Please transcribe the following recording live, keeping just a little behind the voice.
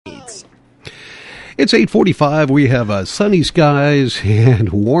It's 8:45. We have sunny skies and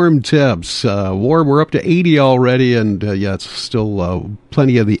warm temps. Warm, we're up to 80 already, and it's still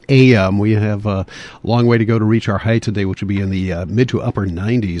plenty of the AM. We have a long way to go to reach our high today, which will be in the mid to upper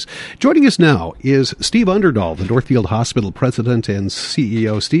 90s. Joining us now is Steve Underdahl, the Northfield Hospital President and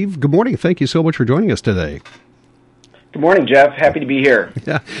CEO. Steve, good morning. Thank you so much for joining us today. Good morning, Jeff. Happy to be here.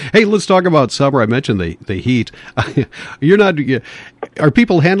 Yeah. Hey, let's talk about summer. I mentioned the heat. Are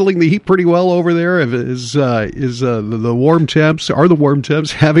people handling the heat pretty well over there? Is the warm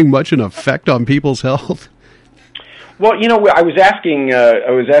temps having much an effect on people's health? Well, I was asking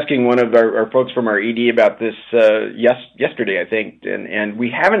one of our folks from our ED about this yesterday, I think, and we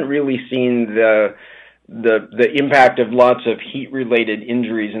haven't really seen the impact of lots of heat-related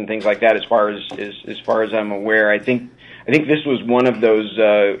injuries and things like that as far as I'm aware. I think this was one of those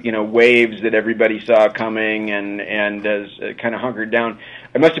waves that everybody saw coming and has kind of hunkered down.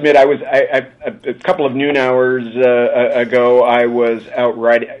 I must admit, a couple of noon hours ago, I was out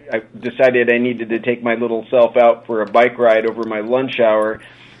riding. I decided I needed to take my little self out for a bike ride over my lunch hour,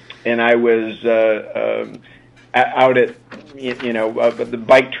 and I was out at the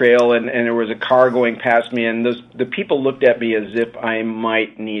bike trail, and there was a car going past me, and the people looked at me as if I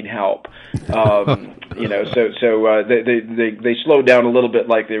might need help. So they slowed down a little bit,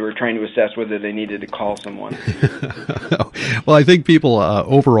 like they were trying to assess whether they needed to call someone. Well, I think people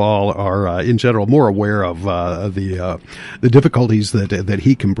overall are, in general, more aware of the difficulties that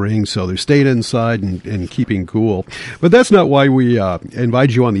heat can bring, so they're staying inside and keeping cool. But that's not why we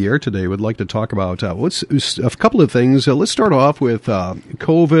invited you on the air today. We'd like to talk about a couple of things. Let's start off with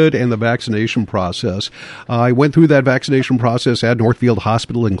COVID and the vaccination process. I went through that vaccination process at Northfield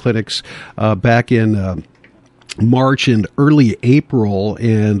Hospital and Clinics back in March and early April,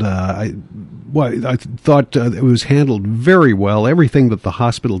 and I thought it was handled very well. Everything that the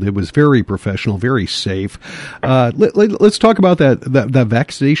hospital did was very professional, very safe. Let's talk about that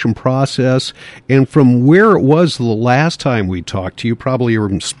vaccination process, and from where it was the last time we talked to you, probably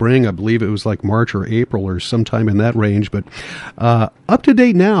in spring. I believe it was like March or April or sometime in that range. But up to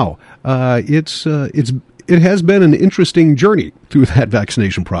date now, it has been an interesting journey through that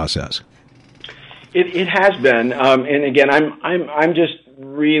vaccination process. It has been, and again, I'm just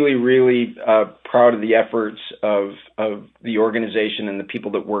really proud of the efforts of the organization and the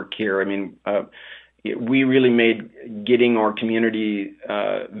people that work here. I mean, we really made getting our community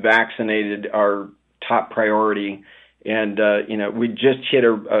vaccinated our top priority, and we just hit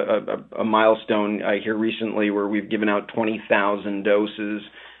a milestone here recently where we've given out 20,000 doses,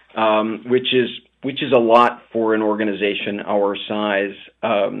 which is a lot for an organization our size,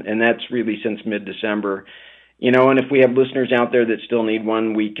 and that's really since mid-December. And if we have listeners out there that still need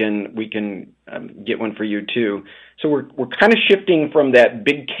one, we can get one for you too. So we're kind of shifting from that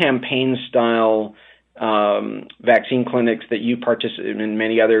big campaign style vaccine clinics that you participated and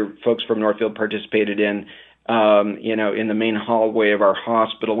many other folks from Northfield participated in. In the main hallway of our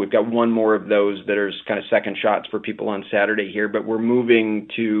hospital. We've got one more of those that are kind of second shots for people on Saturday here, but we're moving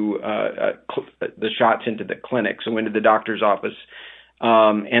to the shots into the clinic, so into the doctor's office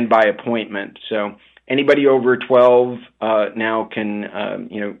and by appointment. So anybody over 12 now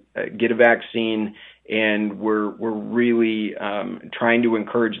can get a vaccine, and we're really trying to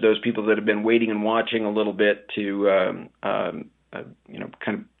encourage those people that have been waiting and watching a little bit to kind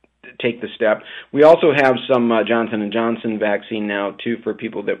of take the step. We also have some Johnson & Johnson vaccine now, too, for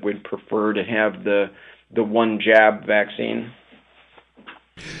people that would prefer to have the one jab vaccine.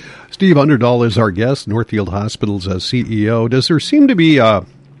 Steve Underdahl is our guest, Northfield Hospital's CEO. Does there seem to be,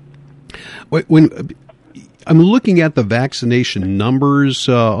 when I'm looking at the vaccination numbers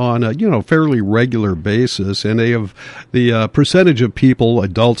on a fairly regular basis, and they have the percentage of people,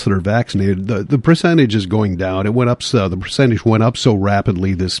 adults that are vaccinated, the percentage is going down. It went up, the percentage went up so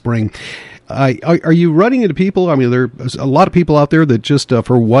rapidly this spring. Are you running into people? I mean, there's a lot of people out there that just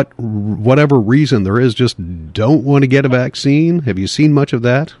for whatever reason there is, just don't want to get a vaccine. Have you seen much of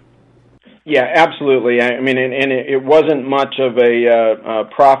that? Yeah, absolutely. I mean, and it wasn't much of a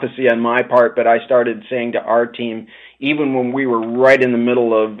prophecy on my part, but I started saying to our team, even when we were right in the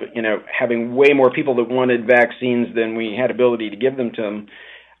middle of, having way more people that wanted vaccines than we had ability to give them to them,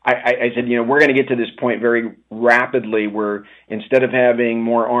 I said, we're going to get to this point very rapidly where instead of having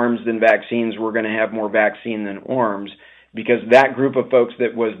more arms than vaccines, we're going to have more vaccine than arms, because that group of folks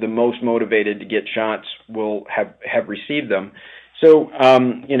that was the most motivated to get shots will have received them. So,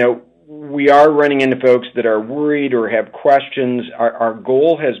 we are running into folks that are worried or have questions. Our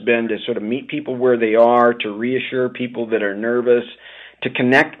goal has been to sort of meet people where they are, to reassure people that are nervous, to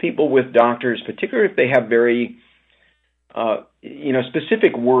connect people with doctors, particularly if they have very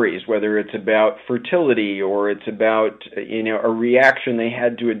specific worries, whether it's about fertility or it's about a reaction they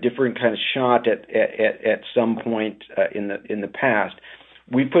had to a different kind of shot at some point in the past.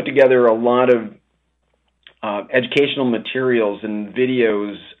 We put together a lot of educational materials and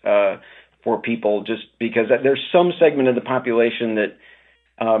videos for people, just because there's some segment of the population that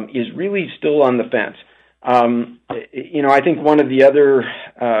is really still on the fence. I think one of the other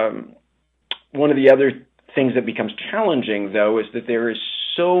things that becomes challenging, though, is that there is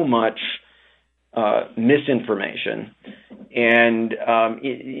so much misinformation, and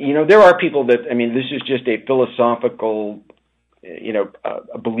there are people that, this is just a philosophical,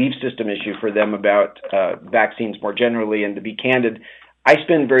 a belief system issue for them about vaccines more generally. And to be candid, I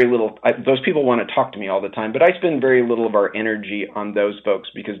spend very little. Those people want to talk to me all the time, but I spend very little of our energy on those folks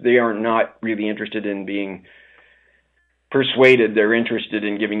because they are not really interested in being persuaded. They're interested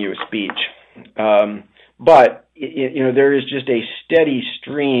in giving you a speech. But there is just a steady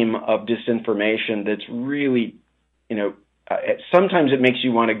stream of disinformation that's really, sometimes it makes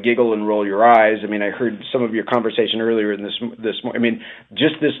you want to giggle and roll your eyes. I heard some of your conversation earlier in this morning.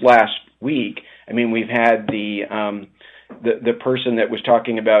 Just this last week, we've had the person that was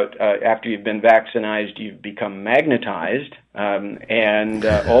talking about after you've been vaccinated, you've become magnetized, and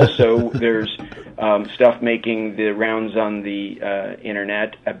also there's stuff making the rounds on the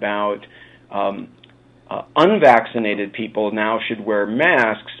internet about unvaccinated people now should wear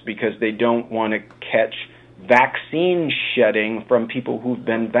masks because they don't want to catch vaccine shedding from people who've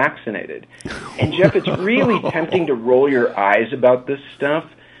been vaccinated. And Jeff, it's really tempting to roll your eyes about this stuff,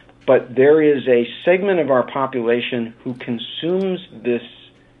 but there is a segment of our population who consumes this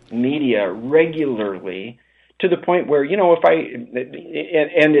media regularly to the point where,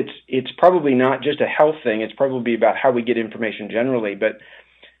 it's probably not just a health thing, it's probably about how we get information generally, but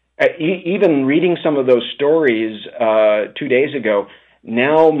even reading some of those stories 2 days ago,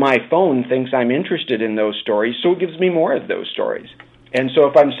 now my phone thinks I'm interested in those stories, so it gives me more of those stories. And so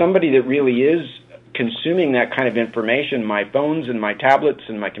if I'm somebody that really is consuming that kind of information, my phones and my tablets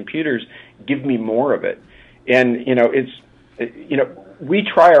and my computers give me more of it. And, we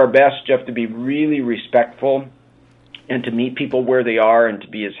try our best, Jeff, to be really respectful and to meet people where they are and to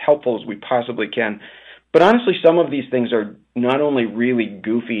be as helpful as we possibly can. But honestly, some of these things are not only really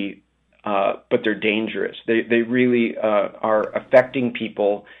goofy, but they're dangerous. They really are affecting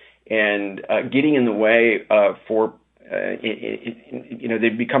people and getting in the way for,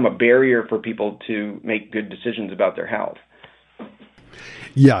 they've become a barrier for people to make good decisions about their health.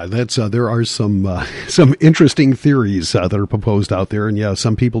 Yeah, that's there are some interesting theories that are proposed out there, and yeah,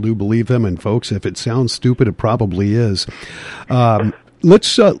 some people do believe them. And folks, if it sounds stupid, it probably is.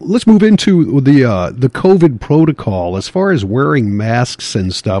 Let's move into the COVID protocol as far as wearing masks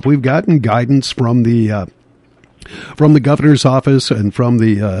and stuff. We've gotten guidance from the governor's office and from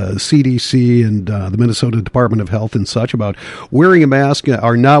the CDC and the Minnesota Department of Health and such about wearing a mask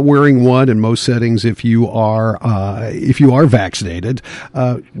or not wearing one in most settings if you are vaccinated.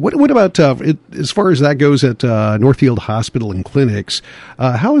 What about as far as that goes at Northfield Hospital and Clinics?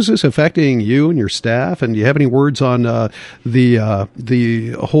 How is this affecting you and your staff? And do you have any words on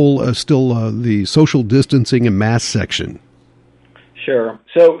the whole the social distancing and mask section? Sure.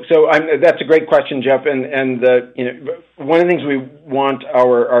 So that's a great question, Jeff. And one of the things we want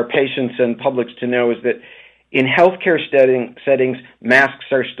our patients and publics to know is that in healthcare settings, masks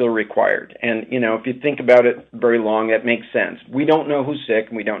are still required. And if you think about it very long, that makes sense. We don't know who's sick,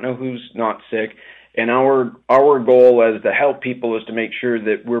 and we don't know who's not sick. And our goal as the health people is to make sure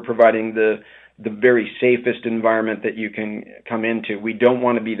that we're providing the very safest environment that you can come into. We don't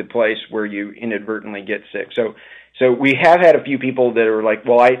want to be the place where you inadvertently get sick. So we have had a few people that are like,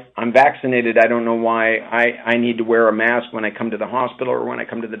 well, I'm vaccinated. I don't know why I need to wear a mask when I come to the hospital or when I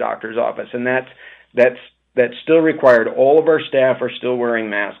come to the doctor's office. And that's still required. All of our staff are still wearing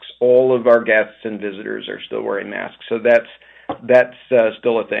masks. All of our guests and visitors are still wearing masks. So that's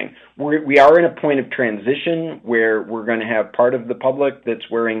still a thing. We are in a point of transition where we're going to have part of the public that's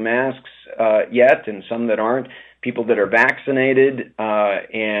wearing masks yet and some that aren't. People that are vaccinated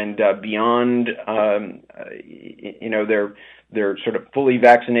and beyond, they're sort of fully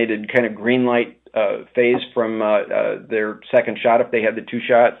vaccinated, kind of green light phase from their second shot, if they had the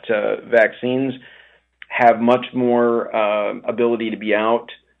 2-shot vaccines, have much more ability to be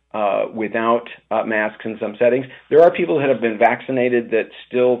out without masks in some settings. There are people that have been vaccinated that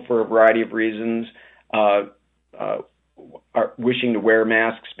still, for a variety of reasons, are wishing to wear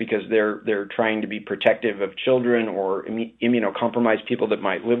masks because they're trying to be protective of children or immunocompromised people that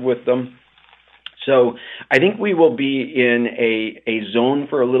might live with them. So I think we will be in a zone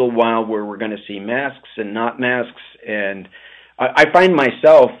for a little while where we're going to see masks and not masks, and I find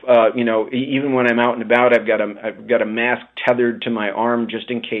myself, even when I'm out and about, I've got a mask tethered to my arm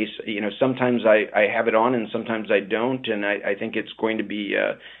just in case. Sometimes I have it on and sometimes I don't, and I think it's going to be,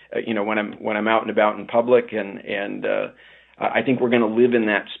 when I'm out and about in public, and I think we're going to live in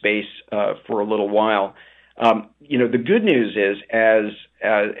that space for a little while. The good news is,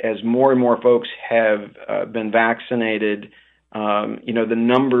 as more and more folks have been vaccinated, the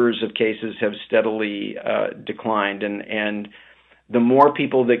numbers of cases have steadily declined, and the more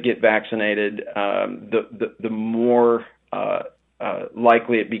people that get vaccinated, the more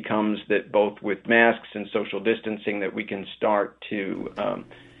likely it becomes that both with masks and social distancing that we can start to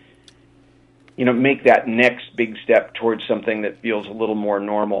make that next big step towards something that feels a little more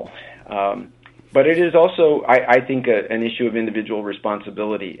normal. But it is also, I think, an issue of individual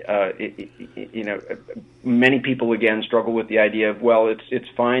responsibility. Many people, again, struggle with the idea of, well, it's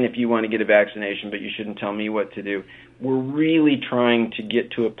fine if you want to get a vaccination, but you shouldn't tell me what to do. We're really trying to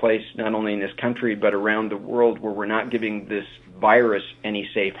get to a place, not only in this country, but around the world, where we're not giving this virus any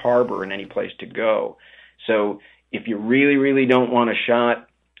safe harbor and any place to go. So if you really, really don't want a shot,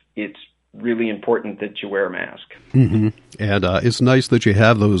 it's really important that you wear a mask. Mm-hmm. And it's nice that you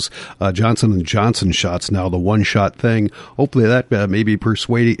have those Johnson & Johnson shots now, the one-shot thing. Hopefully that may be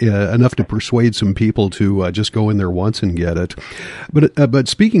enough to persuade some people to just go in there once and get it. But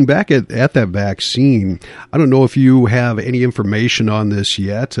speaking back at that vaccine, I don't know if you have any information on this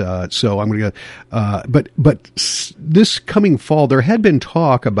yet, so I'm going to but this coming fall, there had been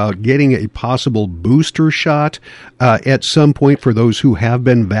talk about getting a possible booster shot at some point for those who have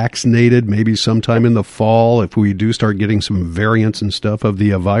been vaccinated, maybe sometime in the fall, if we do start getting some variants and stuff of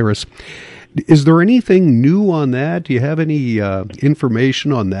the virus. Is there anything new on that? Do you have any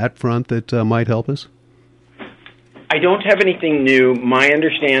information on that front that might help us? I don't have anything new. My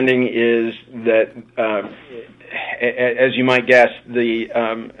understanding is that, as you might guess,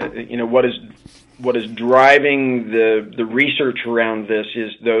 what is driving the research around this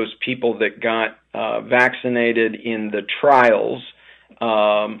is those people that got vaccinated in the trials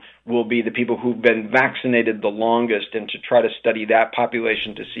will be the people who've been vaccinated the longest, and to try to study that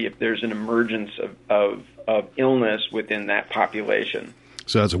population to see if there's an emergence of illness within that population.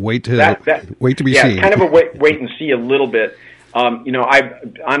 So that's a wait to be seen. Yeah, kind of a wait and see a little bit.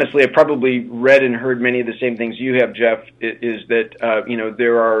 I've probably read and heard many of the same things you have, Jeff, is that,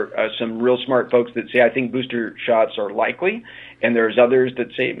 there are some real smart folks that say, I think booster shots are likely. And there's others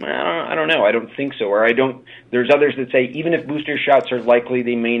that say, I don't know, I don't think so. There's others that say, even if booster shots are likely,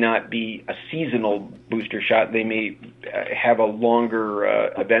 they may not be a seasonal booster shot. They may have a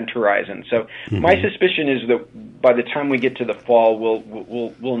longer event horizon. So my suspicion is that by the time we get to the fall,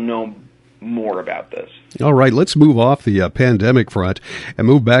 we'll know more about this. All right, let's move off the pandemic front and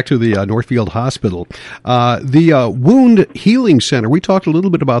move back to the Northfield Hospital. The Wound Healing Center, we talked a little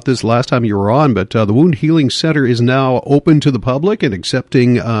bit about this last time you were on, but the Wound Healing Center is now open to the public and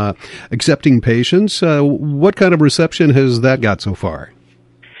accepting patients. What kind of reception has that got so far?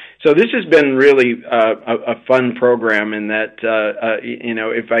 So this has been really a fun program in that,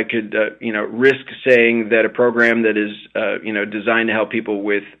 if I could, risk saying that a program that is, designed to help people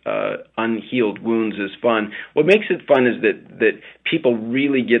with unhealed wounds is fun. What makes it fun is that people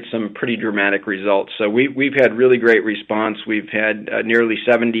really get some pretty dramatic results. So we've had really great response. We've had nearly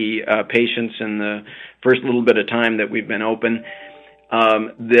 70 patients in the first little bit of time that we've been open.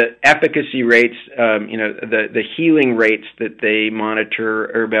 The efficacy rates, the healing rates that they monitor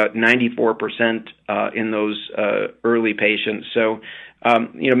are about 94% in those early patients. So,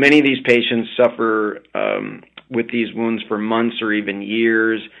 many of these patients suffer with these wounds for months or even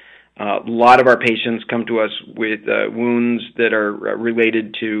years. A lot of our patients come to us with wounds that are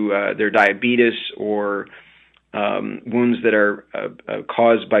related to their diabetes or wounds that are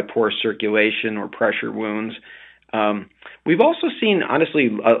caused by poor circulation or pressure wounds. We've also seen, honestly,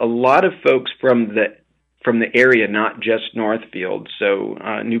 a lot of folks from the area, not just Northfield, so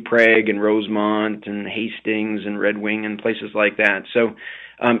New Prague and Rosemont and Hastings and Red Wing and places like that. So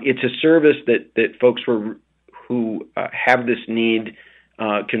it's a service that folks who have this need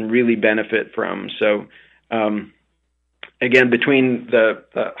can really benefit from. So again, between the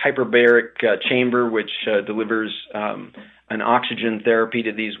hyperbaric chamber, which delivers an oxygen therapy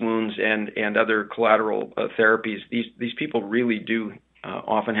to these wounds and other collateral therapies, these people really do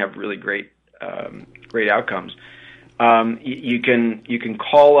often have really great outcomes. You can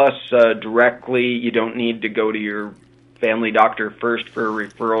call us directly. You don't need to go to your family doctor first for a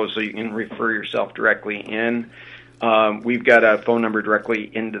referral, so you can refer yourself directly in. We've got a phone number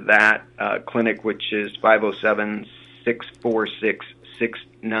directly into that clinic, which is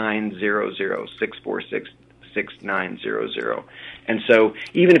 507-646-6900, 6900. And so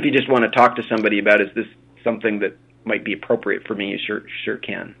even if you just want to talk to somebody about, is this something that might be appropriate for me, you sure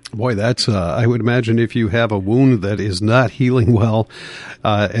can. Boy, that's, I would imagine if you have a wound that is not healing well,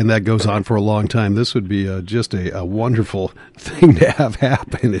 and that goes on for a long time, this would be just a wonderful thing to have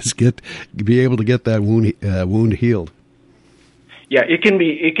happen, is be able to get that wound healed. Yeah, it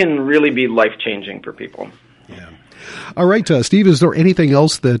can really be life-changing for people. Yeah. All right, Steve, is there anything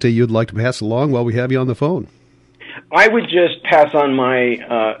else that you'd like to pass along while we have you on the phone? I would just pass on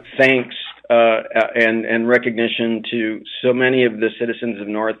my thanks and recognition to so many of the citizens of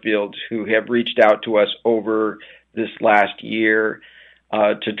Northfield who have reached out to us over this last year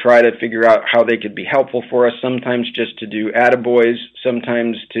to try to figure out how they could be helpful for us, sometimes just to do attaboys,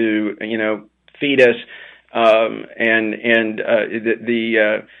 sometimes to, feed us,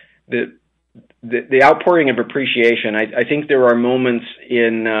 the outpouring of appreciation. I think there are moments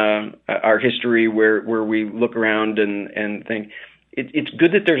in our history where we look around and think, it's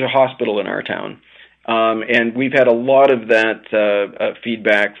good that there's a hospital in our town. And we've had a lot of that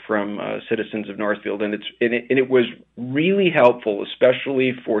feedback from citizens of Northfield, and it was really helpful,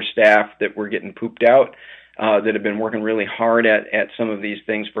 especially for staff that were getting pooped out, that have been working really hard at some of these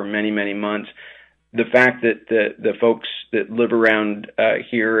things for many, many months. The fact that the folks that live around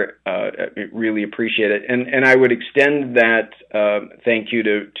here really appreciate it, and I would extend that thank you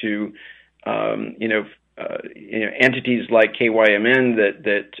to entities like KYMN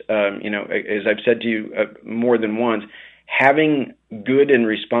that as I've said to you more than once, having good and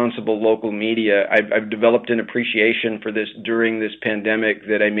responsible local media. I've developed an appreciation for this during this pandemic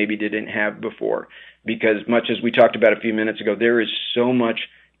that I maybe didn't have before, because much as we talked about a few minutes ago, there is so much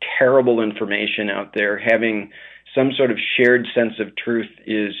terrible information out there. Having some sort of shared sense of truth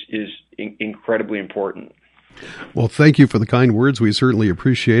is incredibly important. Well, thank you for the kind words. We certainly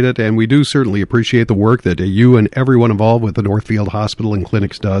appreciate it, and we do certainly appreciate the work that you and everyone involved with the Northfield Hospital and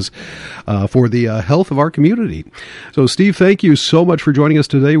Clinics does for the health of our community. So, Steve, thank you so much for joining us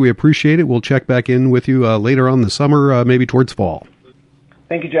today. We appreciate it. We'll check back in with you later on in the summer, maybe towards fall.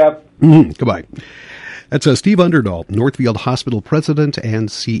 Thank you, Jeff. Goodbye. That's Steve Underdahl, Northfield Hospital President and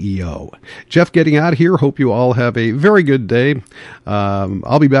CEO. Jeff getting out of here. Hope you all have a very good day.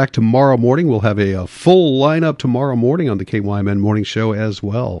 I'll be back tomorrow morning. We'll have a full lineup tomorrow morning on the KYMN Morning Show as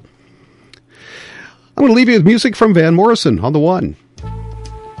well. I'm going to leave you with music from Van Morrison on the one.